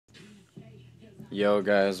Yo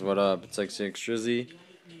guys, what up? It's XXTrizzy.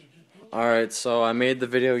 Alright, so I made the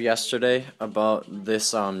video yesterday about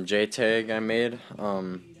this Jtag I made.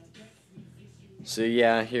 So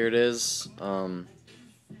yeah, here it is.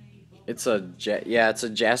 It's a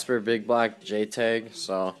Jasper big block Jtag,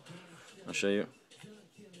 so I'll show you.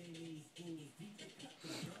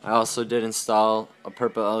 I also did install a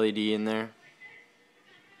purple LED in there.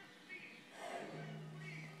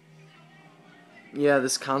 Yeah,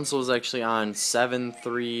 this console is actually on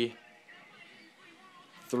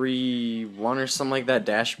 7.3.3.1 or something like that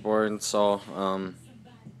dashboard, so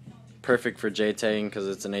perfect for JTAGing because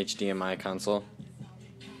it's an HDMI console.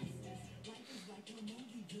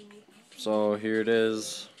 So here it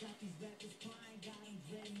is.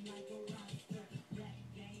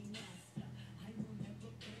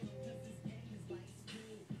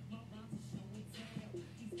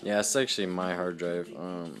 Yeah, it's actually my hard drive.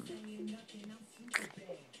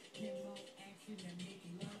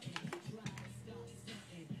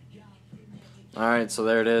 Alright, so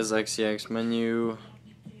there it is, XCX menu.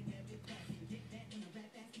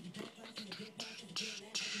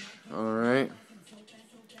 Alright.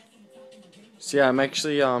 So yeah, I'm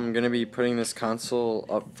actually gonna be putting this console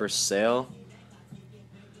up for sale.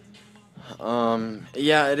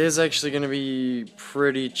 Yeah, it is actually gonna be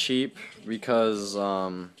pretty cheap because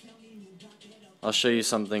I'll show you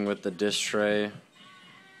something with the disc tray.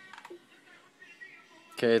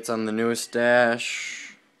 Okay, it's on the newest dash.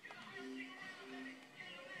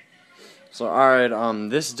 So alright,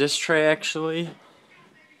 this disc tray actually,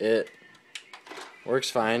 it works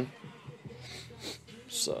fine.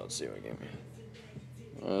 So let's see what it gave me.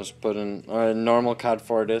 I'll just put in a normal COD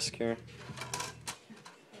 4 disc here.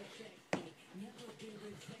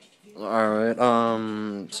 Alright,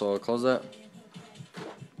 so I'll close that.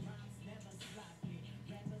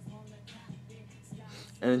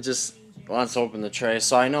 And it just wants to open the tray.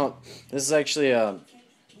 So I know this is actually a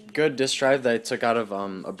good disk drive that I took out of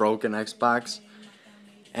a broken Xbox.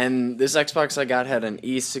 And this Xbox I got had an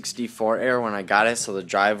E64 error when I got it, so the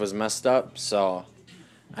drive was messed up. So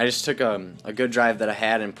I just took a good drive that I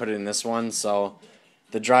had and put it in this one. So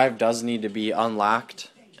the drive does need to be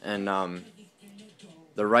unlocked, and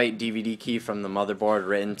the right DVD key from the motherboard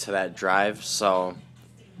written to that drive. So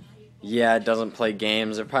yeah, it doesn't play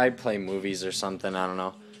games. It probably play movies or something. I don't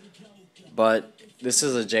know. But this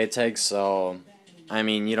is a JTAG, so I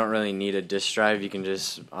mean, you don't really need a disk drive. You can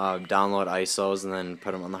just download ISOs and then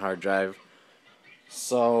put them on the hard drive.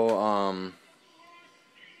 So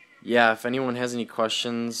yeah, if anyone has any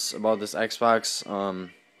questions about this Xbox,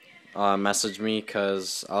 message me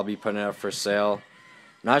because I'll be putting it up for sale.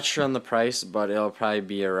 Not sure on the price, but it'll probably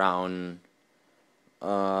be around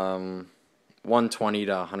 120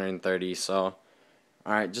 to 130. So,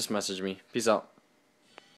 alright, just message me. Peace out.